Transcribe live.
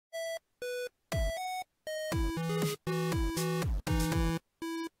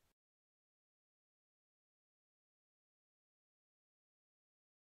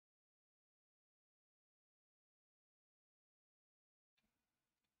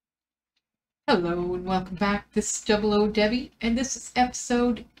Hello and welcome back. This is Double O Debbie, and this is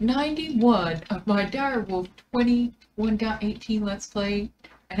episode 91 of my DireWolf20 1.18 Let's Play.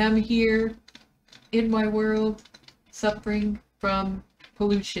 And I'm here in my world suffering from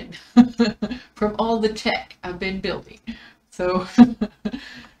pollution from all the tech I've been building. So,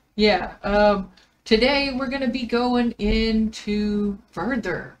 yeah, today we're going to be going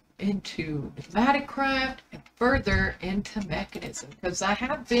further into pneumatic craft and further into mechanism, because I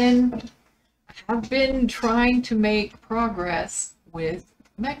have been trying to make progress with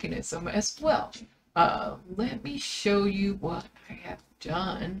mechanism as well. Let me show you what I have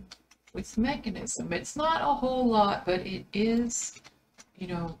done with mechanism. It's not a whole lot, but it is,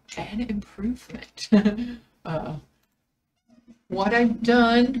 an improvement. What I've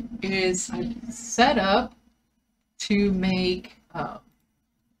done is I've set up to make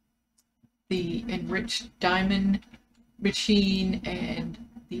the enriched diamond machine and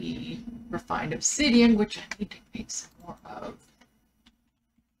the refined obsidian, which I need to make some more of.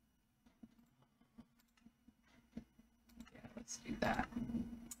 Yeah, let's do that.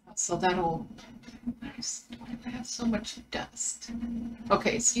 So that'll... Why do I have so much dust?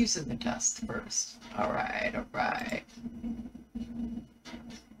 Okay, it's using the dust first. Alright, alright.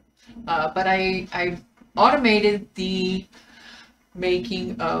 But I automated the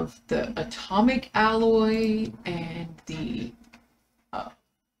making of the atomic alloy and the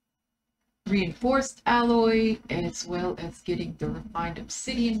reinforced alloy, as well as getting the refined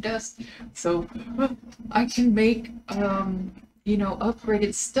obsidian dust, so I can make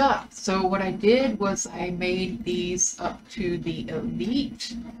upgraded stuff. So what I did was I made these up to the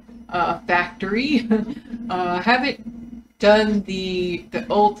elite factory. I haven't done the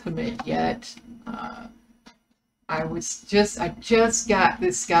ultimate yet. I just got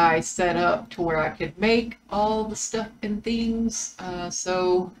this guy set up to where I could make all the stuff and things,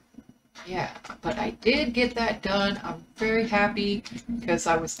 so yeah, but I did get that done. I'm very happy because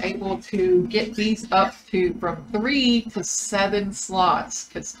I was able to get these up to from 3 to 7 slots,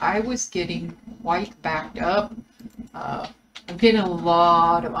 because I was getting quite backed up. I'm getting a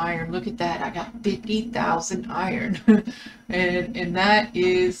lot of iron. Look at that. I got 50,000 iron. and that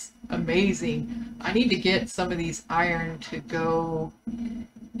is amazing. I need to get some of these iron to go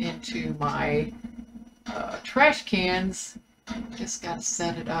into my trash cans. Just gotta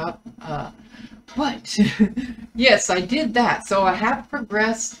set it up. But yes, I did that. So I have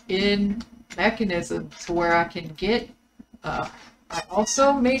progressed in mechanism to where I can get I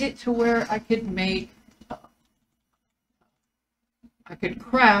also made it to where I could make I could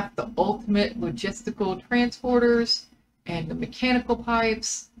craft the ultimate logistical transporters and the mechanical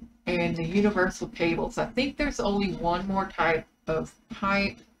pipes and the universal cables. I think there's only one more type of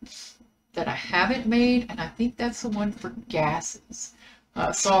pipe that I haven't made, and I think that's the one for gases.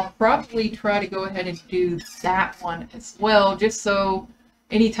 So I'll probably try to go ahead and do that one as well, just so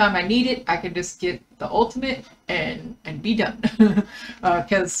anytime I need it, I can just get the ultimate and be done.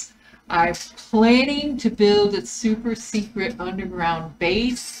 Because I'm planning to build a super secret underground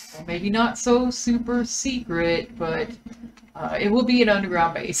base. Well, maybe not so super secret, but it will be an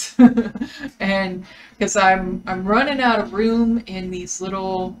underground base. And because I'm running out of room in these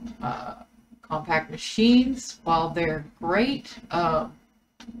little compact machines. While they're great, I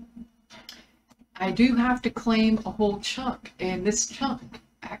do have to claim a whole chunk, and this chunk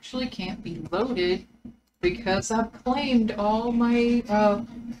actually can't be loaded because I've claimed all my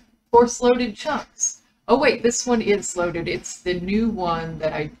force loaded chunks. Oh wait, this one is loaded. It's the new one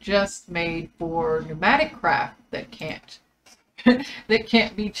that I just made for pneumatic craft that can't that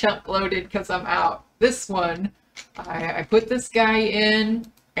can't be chunk loaded because I'm out. This one, I put this guy in,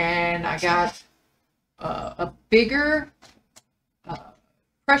 and I got a bigger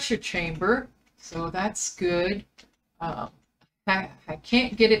pressure chamber, so that's good. I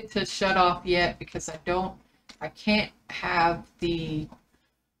can't get it to shut off yet because I can't have the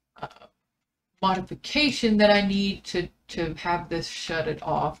modification that I need to have this shut it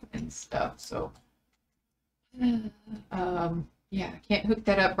off and stuff. So yeah, I can't hook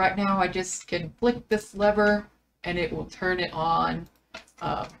that up right now. I just can flick this lever and it will turn it on.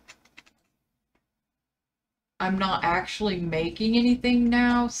 I'm not actually making anything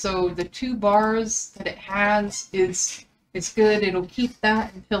now, so the 2 bars that it has is good. It'll keep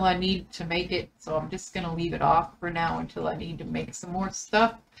that until I need to make it, so I'm just going to leave it off for now until I need to make some more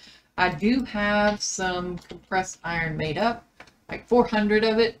stuff. I do have some compressed iron made up, like 400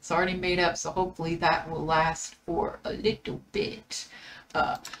 of it. It's already made up, so hopefully that will last for a little bit.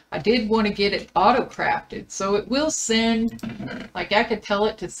 I did want to get it auto-crafted, so it will send, like I could tell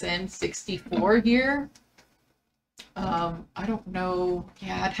it to send 64 here. I don't know.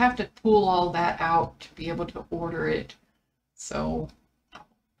 Yeah, I'd have to pull all that out to be able to order it. So I'll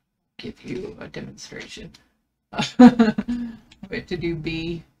give you a demonstration. What to do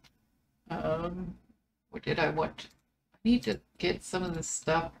B. What did I want? I need to get some of this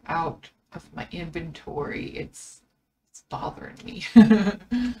stuff out of my inventory. It's bothering me.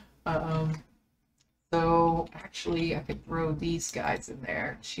 So actually I could throw these guys in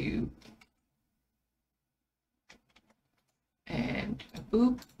there too. And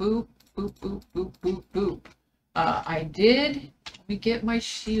boop, boop, boop, boop, boop, boop, boop. Let me get my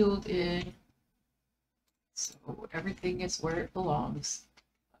shield in. So everything is where it belongs.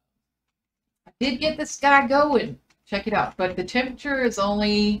 I did get this guy going. Check it out. But the temperature is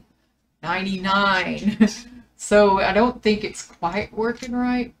only 99. So I don't think it's quite working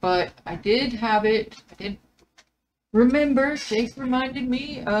right, but I did have it. I did remember, Jake reminded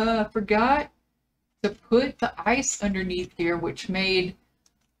me, I forgot to put the ice underneath here, which made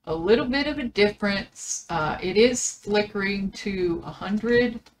a little bit of a difference. It is flickering to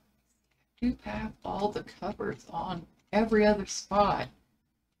 100. I do have all the covers on every other spot.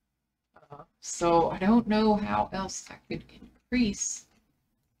 So I don't know how else I could increase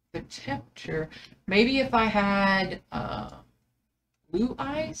the temperature. Maybe if I had blue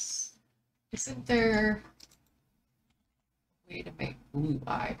ice. Isn't there a way to make blue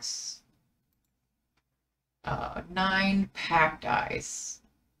ice? 9 packed ice.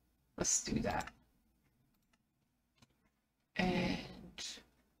 Let's do that. And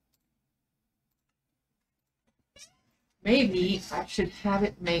maybe I should have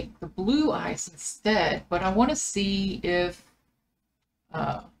it make the blue ice instead, but I want to see if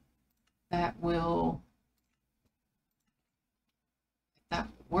that will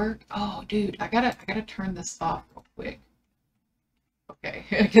work. Oh, dude, I gotta turn this off real quick. Okay,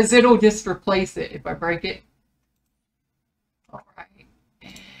 because it'll just replace it if I break it. All right.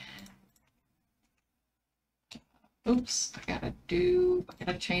 And oops, I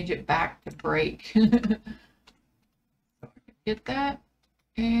gotta change it back to break. So I can get that,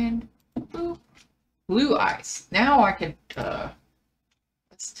 and boop, blue ice. Now I could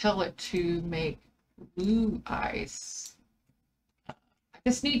let's tell it to make blue ice. I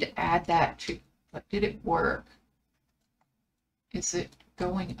just need to add that to, but did it work? Is it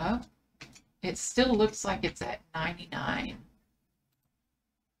going up? It still looks like it's at 99.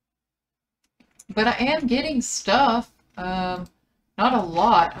 But I am getting stuff. Not a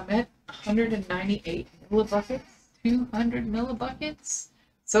lot. I'm at 198 millibuckets, 200 millibuckets.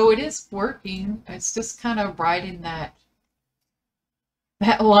 So it is working. It's just kind of right in that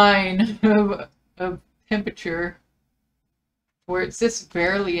line of temperature where it's just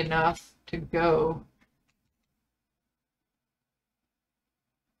barely enough to go.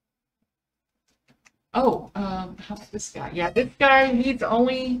 Oh, how about this guy? Yeah, this guy, he's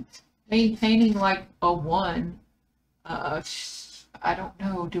only maintaining like a 1. I don't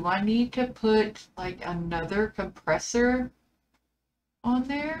know. Do I need to put like another compressor on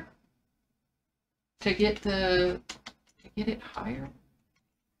there to get it higher?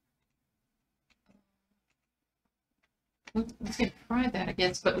 We can try that, I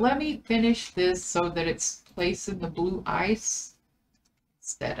guess, but let me finish this so that it's placing the blue ice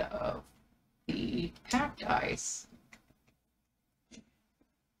instead of the packed ice.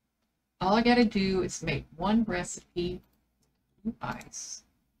 All I gotta do is make one recipe, blue ice.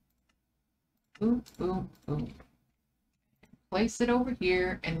 Boom, boom, boom. Place it over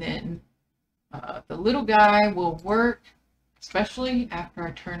here, and then the little guy will work, especially after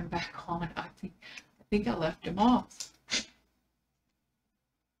I turn him back on. I think I left him off.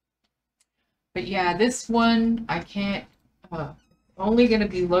 But yeah, this one I can't, only going to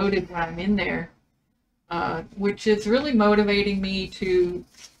be loaded when I'm in there, which is really motivating me to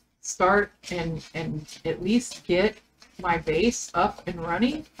start and at least get my base up and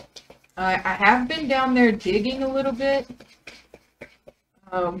running. I have been down there digging a little bit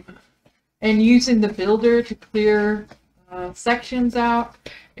and using the builder to clear sections out.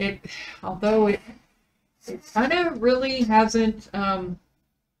 Although it kind of really hasn't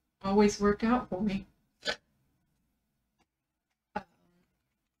always worked out for me.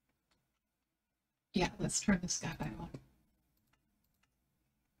 Yeah, let's turn this guy back on.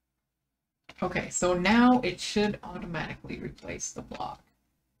 Okay, so now it should automatically replace the block.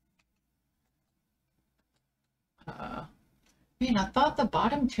 Man, I thought the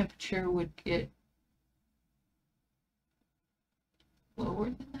bottom temperature would get lower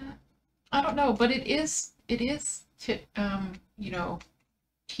than that. I don't know, but it is you know,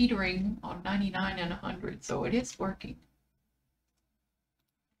 teetering on 99 and 100, so it is working.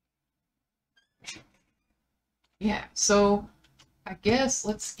 Yeah, so I guess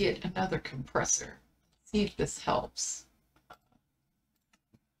let's get another compressor. See if this helps.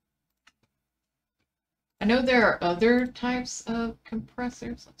 I know there are other types of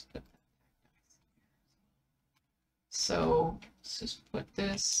compressors. Let's put that. So let's just put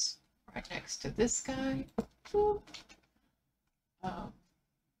this right next to this guy. Oh,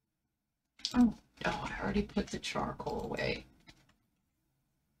 I already put the charcoal away.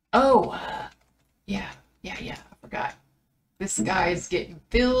 Oh, yeah, I forgot. This guy is getting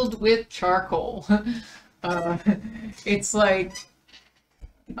filled with charcoal. uh, it's like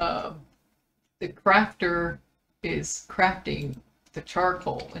the crafter is crafting the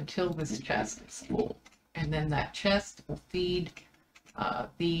charcoal until this chest is full, and then that chest will feed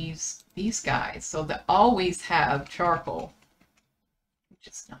these guys, so they always have charcoal, which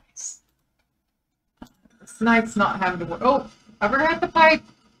is nice. It's nice not having to work. Oh, I forgot the pipe.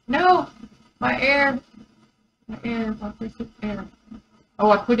 No, my air. Air.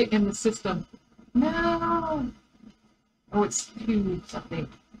 Oh, I put it in the system. No. Oh, it's tubes, I think.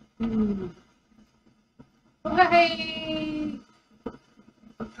 Hey.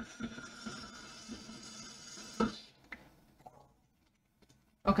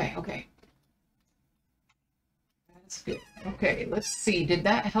 Okay. That's good. Okay, let's see. Did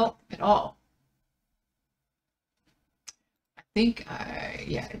that help at all? I think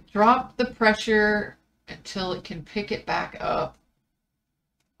it dropped the pressure until it can pick it back up.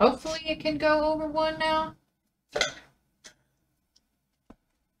 Hopefully it can go over 1 now.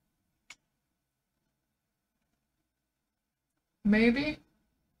 Maybe.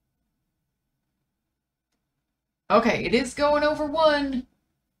 Okay, it is going over 1.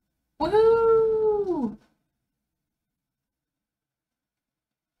 Woohoo!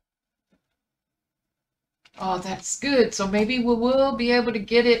 Oh, that's good. So maybe we will be able to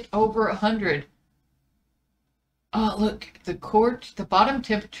get it over 100. Oh, look, the bottom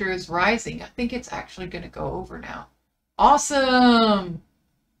temperature is rising. I think it's actually going to go over now. Awesome!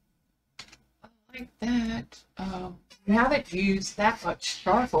 I like that. We haven't used that much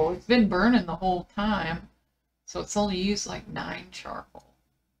charcoal. It's been burning the whole time. So it's only used like 9 charcoal.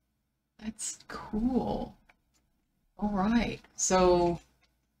 That's cool. All right. So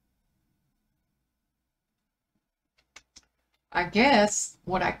I guess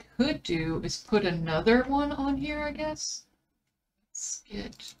what I could do is put another one on here, I guess. Let's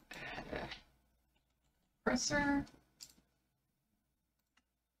get a compressor.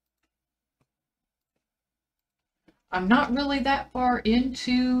 I'm not really that far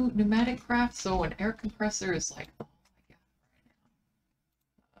into pneumatic craft, so an air compressor is like, oh my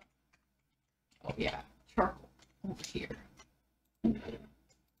god, oh yeah, charcoal over here.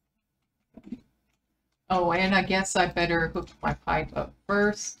 Oh, and I guess I better hook my pipe up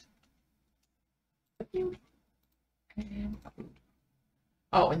first. And,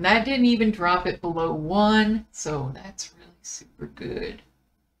 oh, and that didn't even drop it below 1, so that's really super good.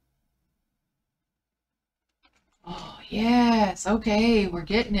 Oh, yes. Okay, we're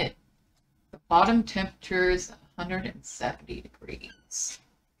getting it. The bottom temperature is 170 degrees.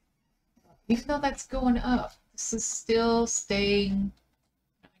 Even though that's going up, this is still staying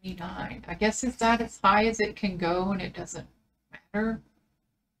 99. I guess it's that as high as it can go and it doesn't matter.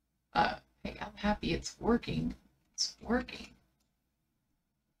 Hey, I'm happy it's working. It's working.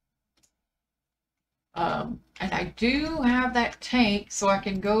 And I do have that tank, so I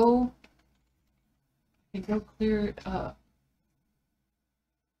can go clear it up.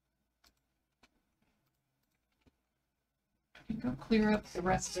 I can go clear up the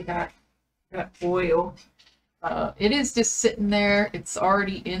rest of that oil. It is just sitting there. It's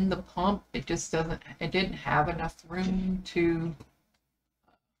already in the pump. It just didn't have enough room to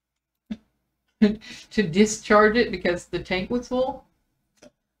to discharge it because the tank was full.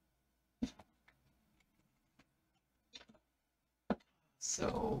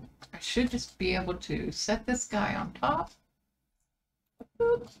 So I should just be able to set this guy on top.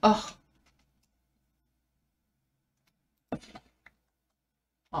 Oh.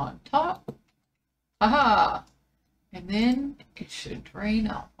 On top. Aha! And then it should drain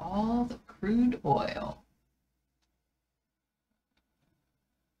out all the crude oil.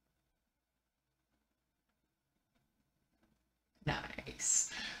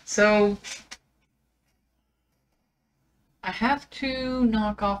 Nice. So I have to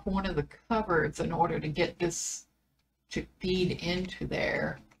knock off one of the cupboards in order to get this to feed into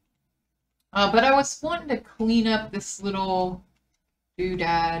there. But I was wanting to clean up this little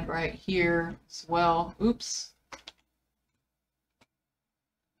doodad right here as well. Oops.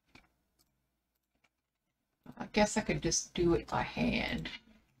 I guess I could just do it by hand.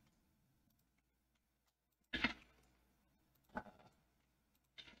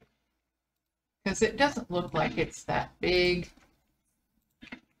 because it doesn't look like it's that big.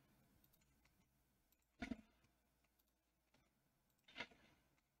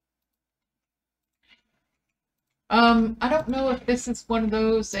 I don't know if this is one of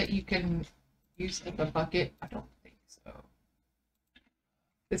those that you can use like a bucket. I don't think so.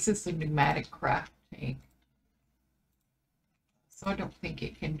 This is the pneumatic craft tank. So I don't think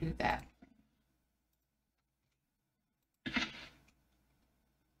it can do that.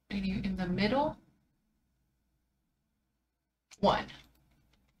 Any in the middle? One.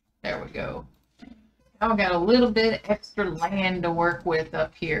 There we go. Now I got a little bit extra land to work with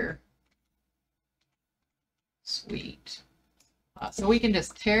up here. Sweet. So we can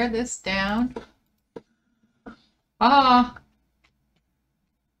just tear this down. Ah.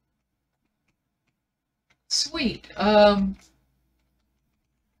 Sweet.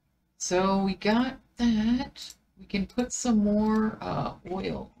 So we got that. We can put some more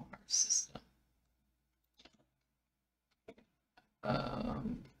oil on our system.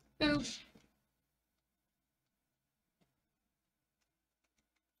 Oops.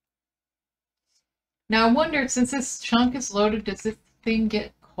 Now I wonder, since this chunk is loaded, does this thing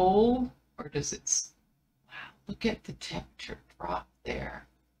get cold? Or does it... Wow, look at the temperature drop there.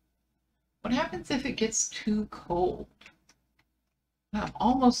 What happens if it gets too cold? I'm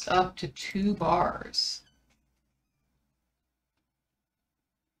almost up to 2 bars.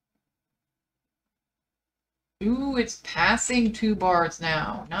 Ooh, it's passing 2 bars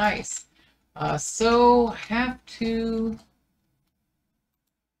now. Nice. So have to...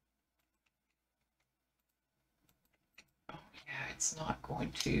 Oh, yeah, it's not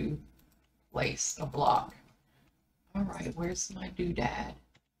going to place a block. All right, where's my doodad?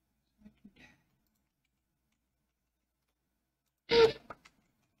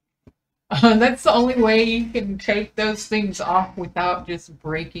 That's the only way you can take those things off without just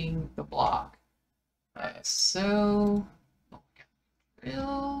breaking the block. So,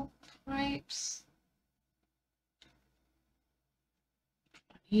 drill pipes.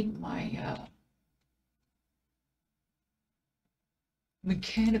 I need my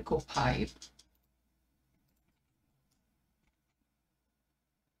mechanical pipe.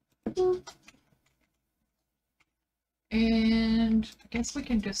 And I guess we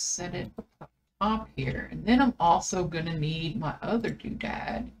can just set it up top here. And then I'm also going to need my other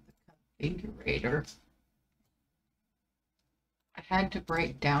doodad, the configurator. I had to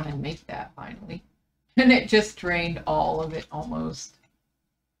break down and make that finally. And it just drained all of it almost.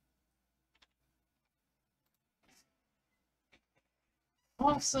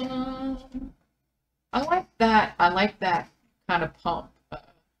 Awesome. I like that. I like that kind of pump. It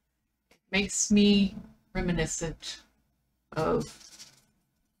makes me reminiscent of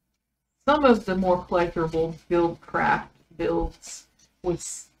some of the more pleasurable buildcraft builds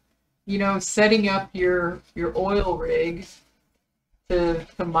with, you know, setting up your oil rig to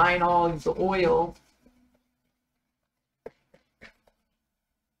mine all of the oil.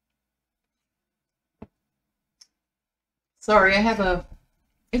 Sorry,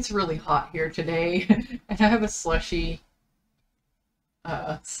 it's really hot here today and I have a slushie,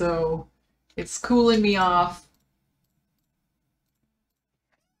 so it's cooling me off.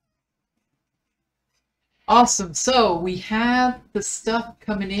 Awesome. So we have the stuff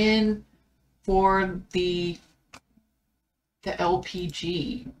coming in for the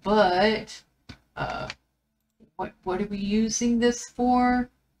LPG, but what are we using this for?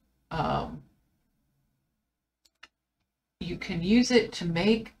 You can use it to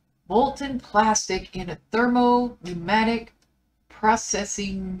make molten plastic in a thermo-pneumatic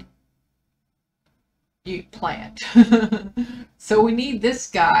processing plant. So we need this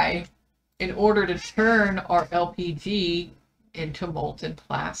guy in order to turn our LPG into molten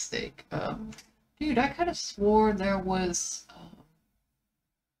plastic. Dude, I could have swore there was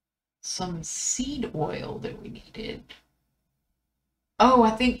some seed oil that we needed. Oh,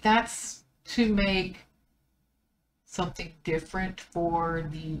 I think that's to make something different for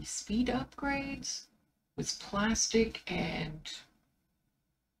the speed upgrades with plastic and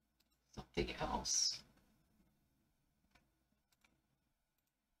something else.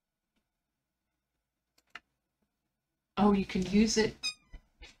 Oh, you can use it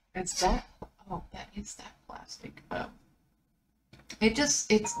as that. Oh, that is that plastic. It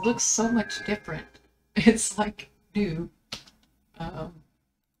looks so much different. It's like new.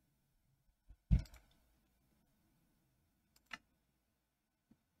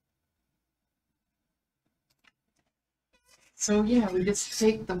 So yeah, we just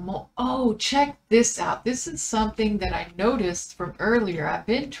take the mold. Oh, check this out. This is something that I noticed from earlier. I've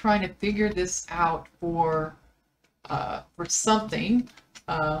been trying to figure this out for something.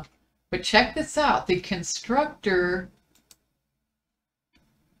 But check this out. The constructor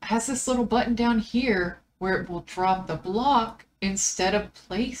has this little button down here where it will drop the block instead of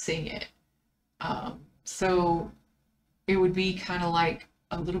placing it. So it would be kind of like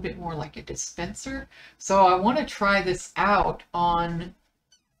a little bit more like a dispenser. So I want to try this out on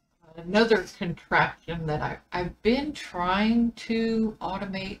another contraption that I've been trying to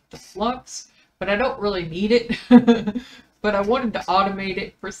automate the flux, but I don't really need it. But I wanted to automate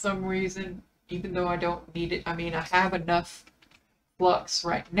it for some reason, even though I don't need it. I mean, I have enough flux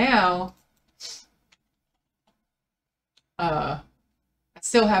right now. I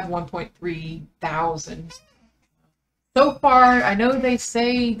still have 1.3 thousand. So far, I know they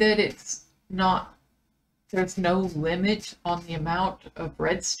say that it's not, there's no limit on the amount of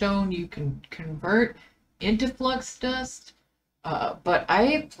redstone you can convert into flux dust, but I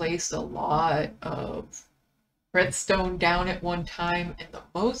have placed a lot of redstone down at one time, and the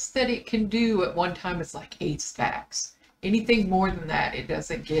most that it can do at one time is like 8 stacks. Anything more than that, it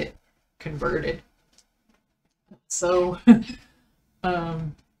doesn't get converted. So,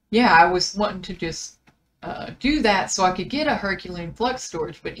 yeah, I was wanting to just do that so I could get a Herculean flux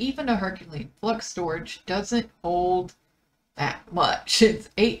storage, but even a Herculean flux storage doesn't hold that much. It's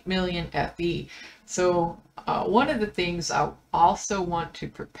 8 million FE. So one of the things I also want to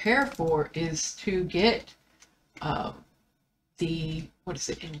prepare for is to get the, what is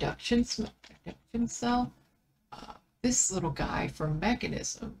it, induction cell? This little guy from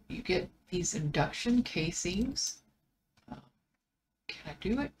Mechanism. You get these induction casings. Can I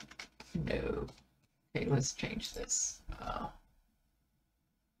do it? No. Okay, let's change this.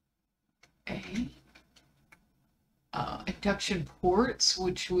 Induction ports,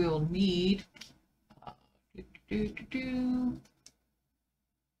 which we'll need.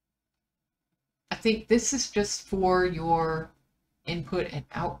 I think this is just for your input and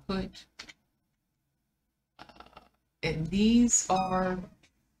output. And these are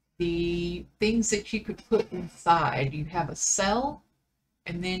the things that you could put inside. You have a cell,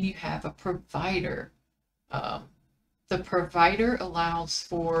 and then you have a provider. The provider allows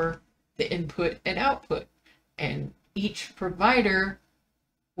for the input and output, and each provider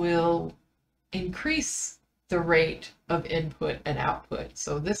will increase the rate of input and output.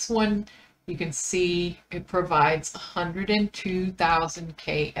 So this one, you can see it provides 102,000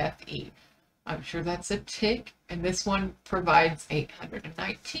 KFE. I'm sure that's a tick, and this one provides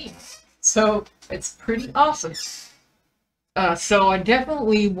 819. So it's pretty awesome. So I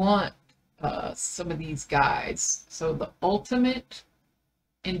definitely want some of these guys. So the ultimate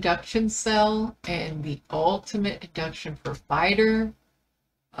induction cell and the ultimate induction provider.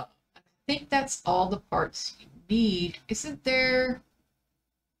 I think that's all the parts you need. Isn't there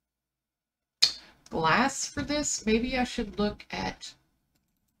glass for this? Maybe I should look at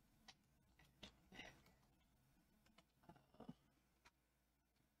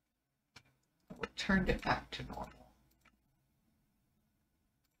turned it back to normal.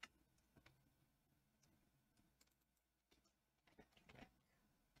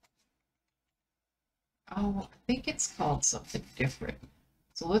 Oh, I think it's called something different.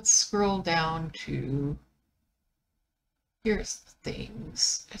 So let's scroll down to, here's the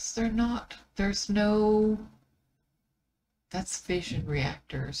things. Is there not? There's no, that's fission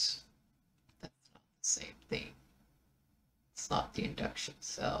reactors. That's not the same thing. It's not the induction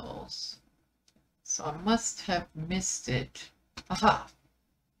cells. So I must have missed it. Aha!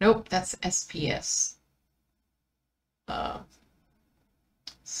 Nope, that's SPS.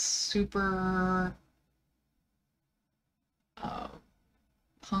 Super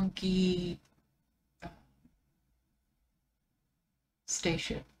punky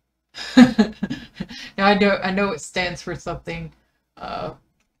station. Now I know it stands for something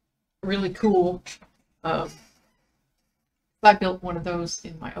really cool. I built one of those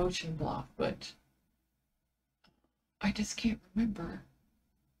in my ocean block, but I just can't remember.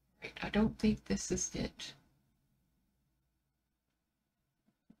 Right, I don't think this is it.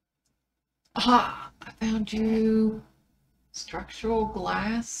 Ah, I found you. Structural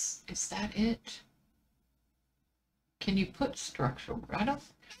glass. Is that it? Can you put structural? I don't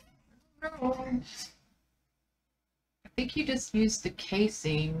know. I think you just use the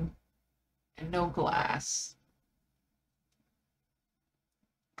casing and no glass.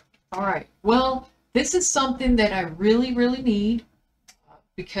 All right. Well, this is something that I really, really need,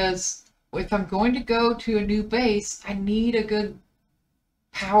 because if I'm going to go to a new base, I need a good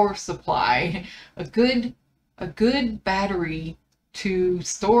power supply, a good battery to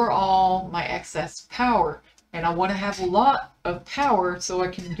store all my excess power. And I want to have a lot of power so I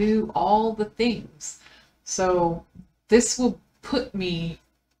can do all the things. So this will put me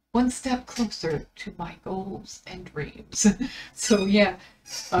one step closer to my goals and dreams. So yeah,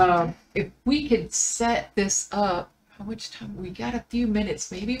 if we could set this up, how much time? We got a few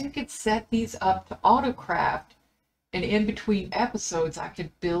minutes. Maybe we could set these up to autocraft, and in between episodes, I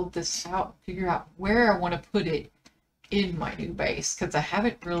could build this out, figure out where I want to put it in my new base, because I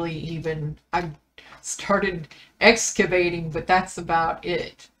haven't really even, I've started excavating, but that's about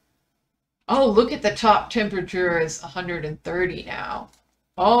it. Oh, look at the top temperature is 130 now.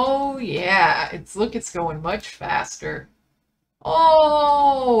 Oh yeah, it's going much faster.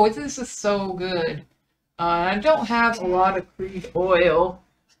 Oh, this is so good. I don't have a lot of crude oil,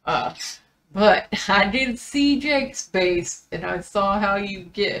 but I did see Jake's base, and I saw how you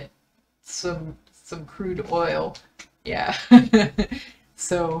get some crude oil. Yeah.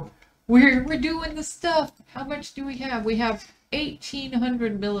 So we're doing the stuff. How much do we have? We have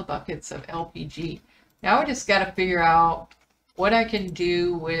 1,800 millibuckets of LPG. Now I just got to figure out what I can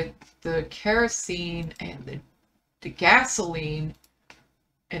do with the kerosene and the gasoline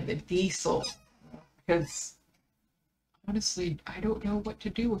and the diesel, because honestly, I don't know what to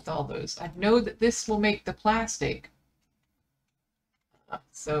do with all those. I know that this will make the plastic.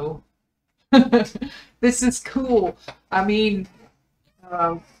 So this is cool. I mean,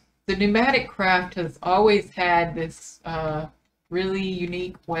 the pneumatic craft has always had this really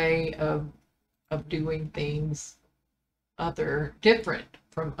unique way of doing things different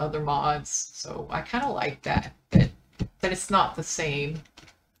from other mods. So I kind of like that it's not the same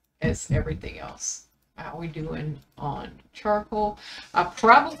as everything else. How are we doing on charcoal?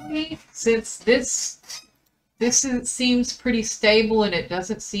 Probably, since this seems pretty stable and it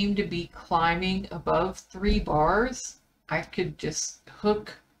doesn't seem to be climbing above 3 bars, I could just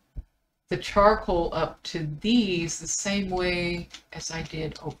hook the charcoal up to these the same way as I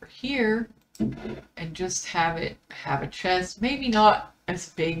did over here, and just have a chest. Maybe not as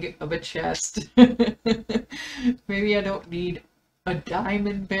big of a chest. Maybe I don't need a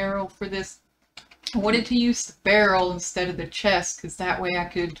diamond barrel for this. I wanted to use the barrel instead of the chest, because that way I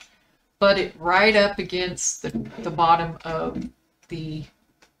could butt it right up against the bottom of the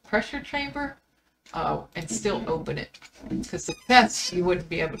pressure chamber and still open it. Because the chest, you wouldn't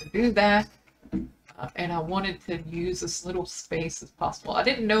be able to do that. And I wanted to use as little space as possible. I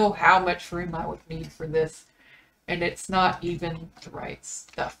didn't know how much room I would need for this. And it's not even the right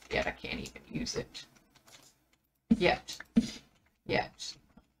stuff yet. I can't even use it yet.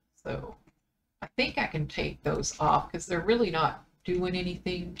 So I think I can take those off because they're really not doing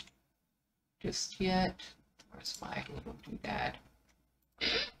anything just yet. Where's my little doodad?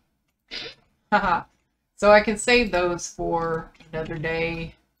 Haha. So I can save those for another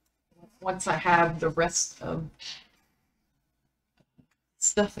day once I have the rest of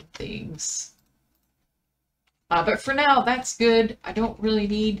stuff and things. But for now, that's good. I don't really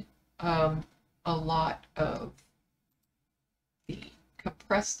need a lot of the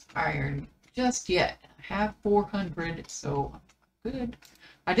compressed iron just yet. I have 400, so I'm good.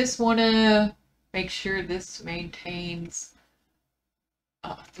 I just want to make sure this maintains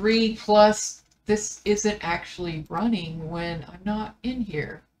 3+. This isn't actually running when I'm not in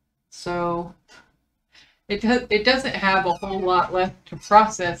here. So it doesn't have a whole lot left to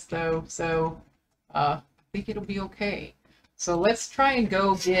process though, so I think it'll be okay. So let's try and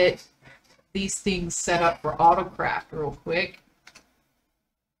go get these things set up for autocraft real quick.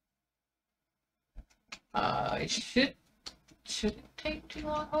 It shouldn't take too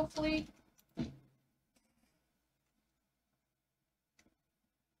long, hopefully.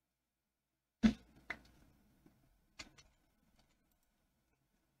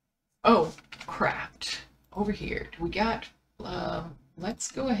 Oh, craft. Over here. We got,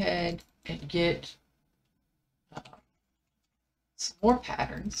 let's go ahead and get some more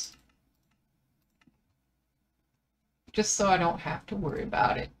patterns. Just so I don't have to worry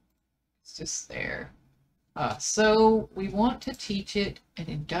about it. It's just there. So we want to teach it an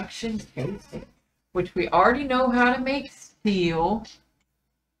induction casing, which we already know how to make steel.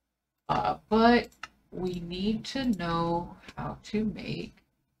 But we need to know how to make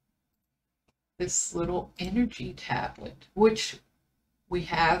this little energy tablet, which we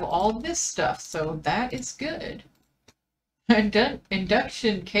have all this stuff, so that is good.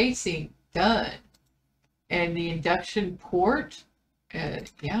 Induction casing done, and the induction port,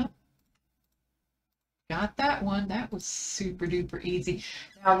 yeah, got that one. That was super duper easy.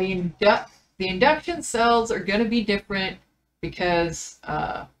 Now the induction cells are going to be different because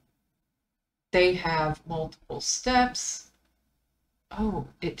they have multiple steps. Oh,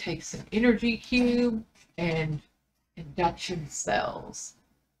 it takes an energy cube and induction cells.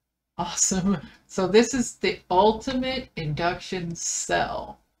 Awesome. So this is the ultimate induction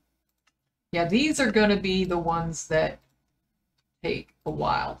cell. Yeah, these are going to be the ones that take a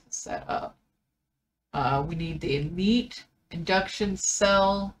while to set up. We need the Elite induction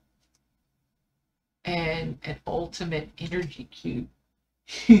cell and an ultimate energy cube.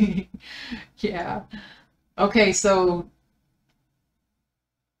 Yeah. Okay, so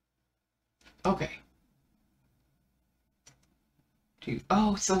okay.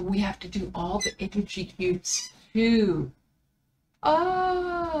 Oh, so we have to do all the energy cubes too.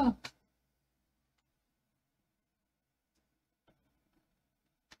 Ah.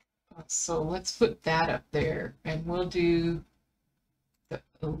 So let's put that up there, and we'll do the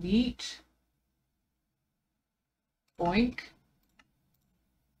Elite. Boink.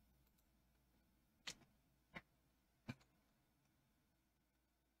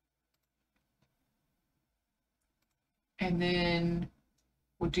 And then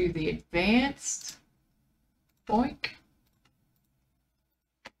we'll do the advanced. Boink.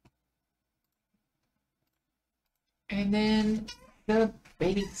 And then the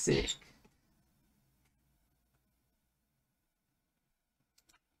basic.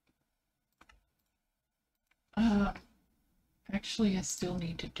 Actually, I still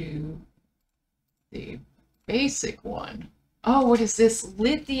need to do the basic one. Oh, what is this?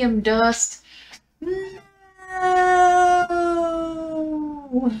 Lithium dust. No!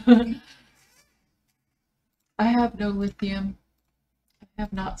 I have no lithium. I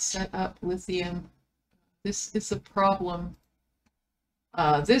have not set up lithium. This is a problem.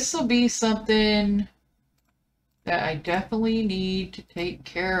 This will be something that I definitely need to take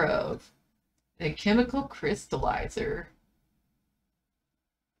care of. A chemical crystallizer.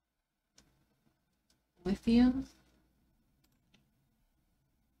 Lithium.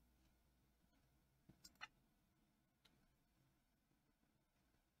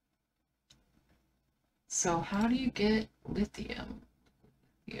 So how do you get lithium?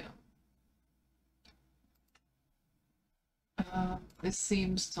 This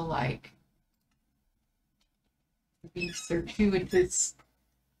seems to like be circuitous.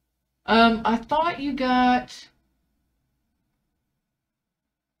 I thought you got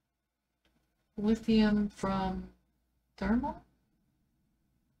lithium from thermal?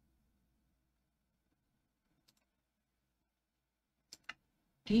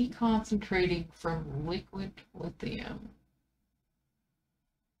 Deconcentrating from liquid lithium.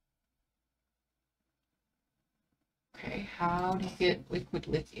 Okay, how do you get liquid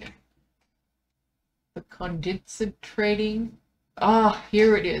lithium? The condensating. Ah,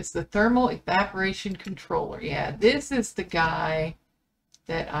 here it is, the thermal evaporation controller. Yeah, this is the guy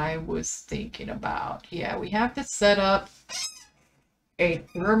that I was thinking about. Yeah, we have to set up a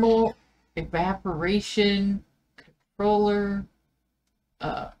thermal evaporation controller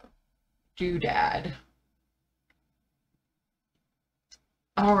doodad.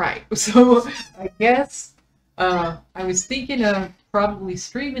 All right, so I guess I was thinking of probably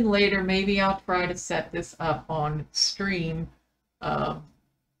streaming later. Maybe I'll try to set this up on stream.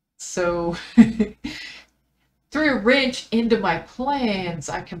 So threw a wrench into my plans.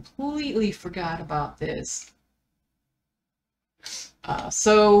 I completely forgot about this.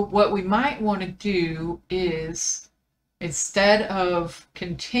 So what we might want to do is, instead of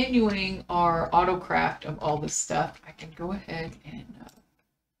continuing our autocraft of all this stuff, I can go ahead and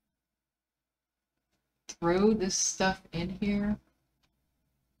throw this stuff in here.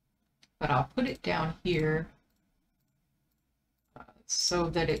 But I'll put it down here so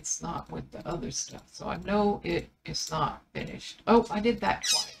that it's not with the other stuff. So I know it is not finished. Oh, I did that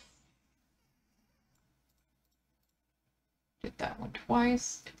twice. Did that one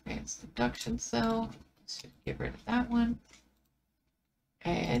twice. Advanced induction cell. Let's just get rid of that one.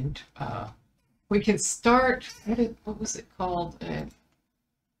 And we can start, what was it called?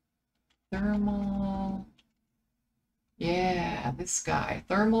 Thermal. Yeah, this guy.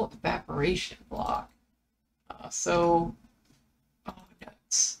 Thermal evaporation block. Oh,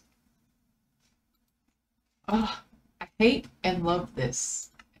 nuts. Oh, I hate and love this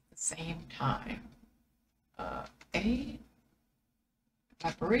at the same time. A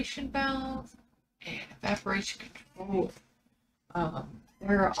evaporation valve and evaporation control.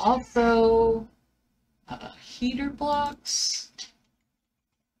 There are also heater blocks.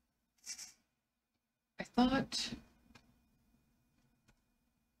 I thought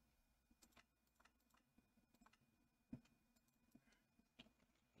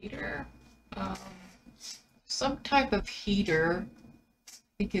heater, some type of heater. I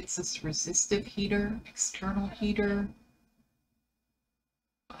think it's this resistive heater, external heater.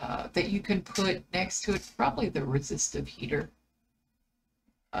 That you can put next to it, probably the resistive heater,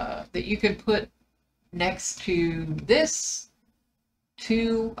 that you can put next to this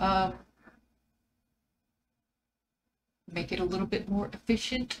to make it a little bit more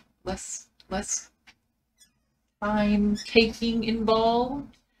efficient, less time taking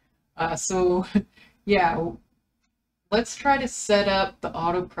involved. So yeah, let's try to set up the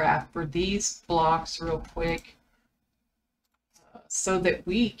autocraft for these blocks real quick so that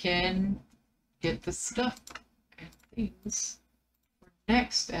we can get the stuff and things for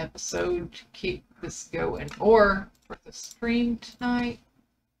next episode to keep this going, or for the stream tonight.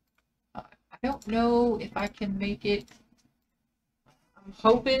 I don't know if I can make it. I'm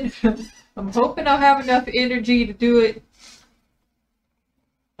hoping I'll have enough energy to do it.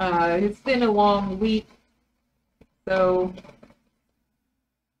 It's been a long week, so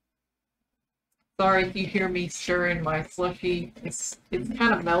sorry if you hear me stirring my slushy. It's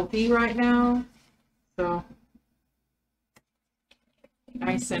kind of melty right now, so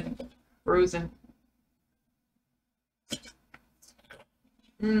nice and frozen.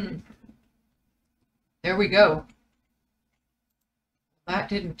 There we go. That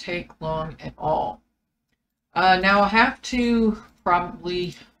didn't take long at all. Now I have to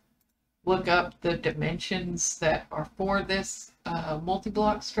probably look up the dimensions that are for this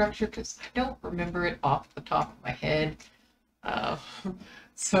multi-block structure, because I don't remember it off the top of my head.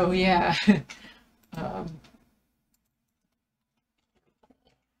 So yeah.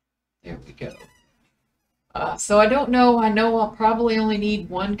 There we go. So I don't know. I know I'll probably only need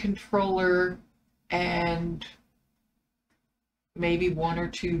one controller and maybe 1 or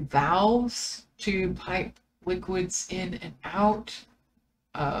 2 valves to pipe liquids in and out.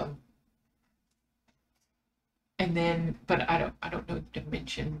 And then, but I don't know the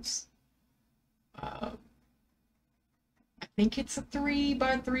dimensions. I think it's a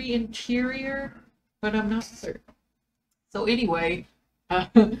 3x3 interior, but I'm not certain. So anyway,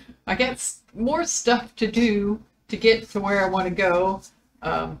 I got more stuff to do to get to where I want to go.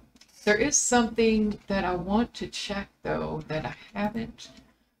 There is something that I want to check though that I haven't.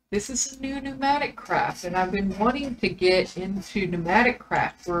 This is a new pneumatic craft, and I've been wanting to get into pneumatic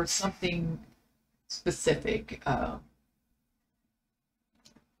craft for something specific.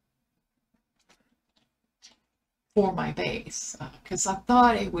 For my base, because I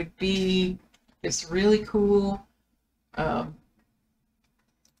thought it would be just really cool.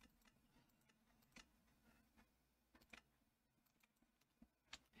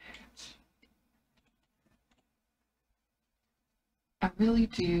 I really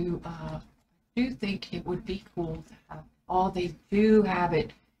do think it would be cool to have. Oh, they do have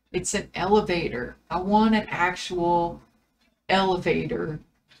it. It's an elevator. I want an actual elevator.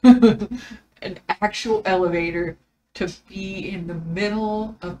 An actual elevator to be in the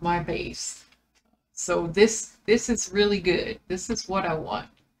middle of my base. So this is really good. This is what I want.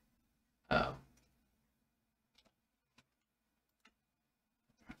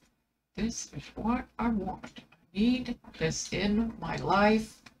 This is what I want. I need this in my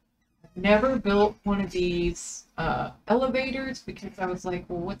life. I've never built one of these elevators because I was like,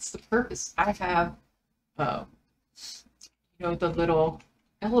 well, what's the purpose? I have, you know, the little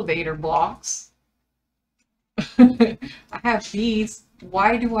elevator blocks. I have these.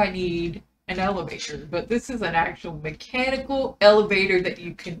 Why do I need an elevator? But this is an actual mechanical elevator that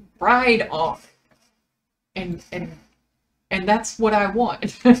you can ride on, and that's what I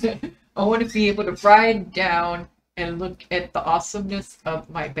want. I want to be able to ride down and look at the awesomeness of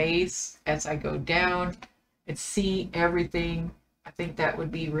my base as I go down and see everything. I think that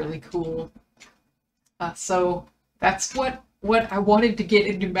would be really cool. So that's what I wanted to get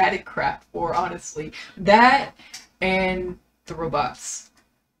in pneumatic craft for, honestly. That and the robots.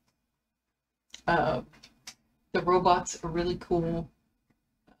 The robots are really cool.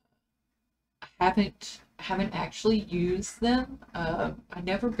 I haven't actually used them. I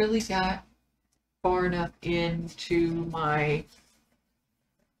never really got far enough into my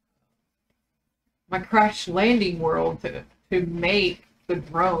crash landing world to make the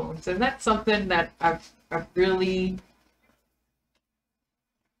drones, and that's something that I've really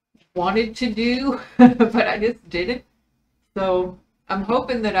wanted to do, but I just didn't. So I'm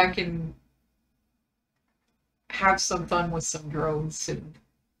hoping that I can have some fun with some drones soon.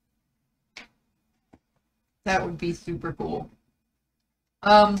 That would be super cool.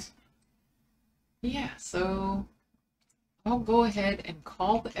 Yeah, so I'll go ahead and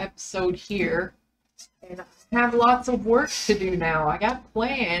call the episode here. And I have lots of work to do now. I got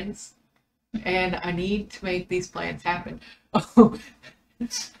plans, and I need to make these plans happen. Oh,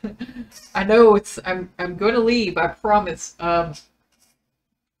 I know I'm going to leave, I promise. When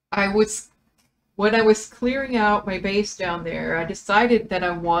I was clearing out my base down there, I decided that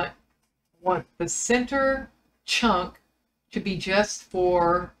I want the center chunk to be just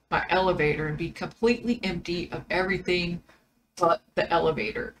for my elevator and be completely empty of everything but the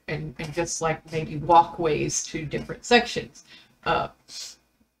elevator, and just like maybe walkways to different sections.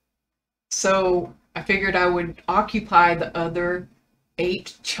 So I figured I would occupy the other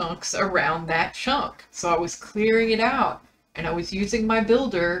 8 chunks around that chunk. So I was clearing it out, and I was using my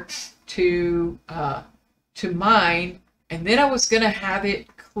builder to mine, and then I was gonna have it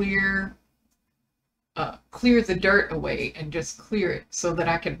clear the dirt away and just clear it so that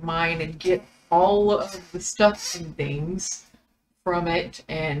I could mine and get all of the stuff and things from it.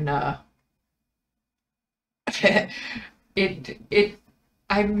 And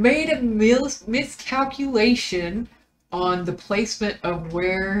I made a miscalculation on the placement of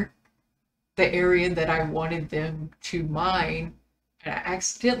where the area that I wanted them to mine, and I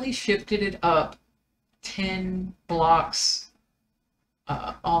accidentally shifted it up 10 blocks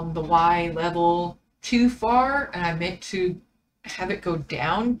on the Y level too far, and I meant to have it go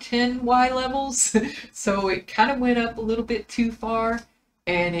down 10 Y levels. So it kind of went up a little bit too far,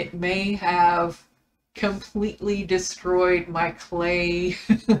 and it may have completely destroyed my clay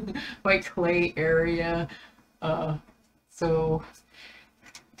my clay area. So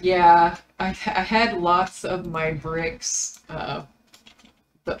yeah, I had lots of my bricks, the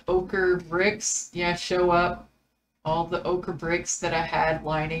ochre bricks, yeah, show up. All the ochre bricks that I had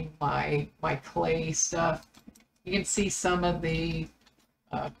lining my clay stuff. You can see some of the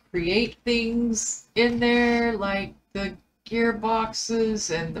create things in there, like the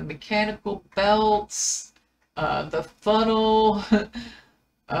gearboxes and the mechanical belts, the funnel.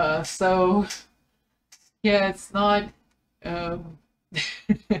 So yeah, it's not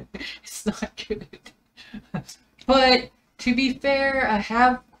it's not good. But to be fair, I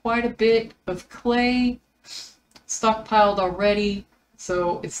have quite a bit of clay stockpiled already,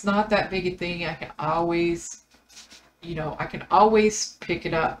 so it's not that big a thing. I can always, I can always pick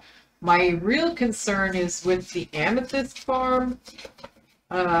it up. My real concern is with the amethyst farm,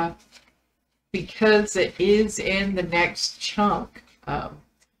 because it is in the next chunk.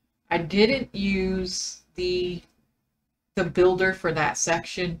 I didn't use the builder for that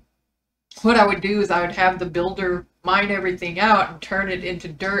section. What I would do is I would have the builder mine everything out and turn it into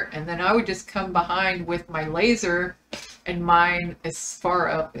dirt, and then I would just come behind with my laser and mine as far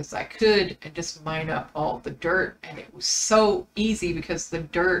up as I could and just mine up all the dirt. And it was so easy because the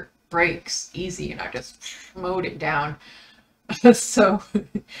dirt breaks easy, and I just mowed it down. So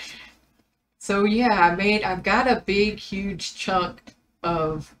yeah, I've got a big huge chunk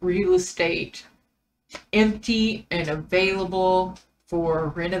of real estate empty and available for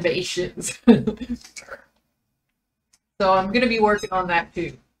renovations. So I'm going to be working on that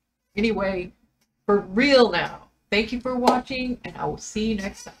too. Anyway, for real now, thank you for watching, and I will see you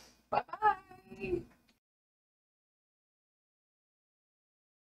next time. Bye-bye.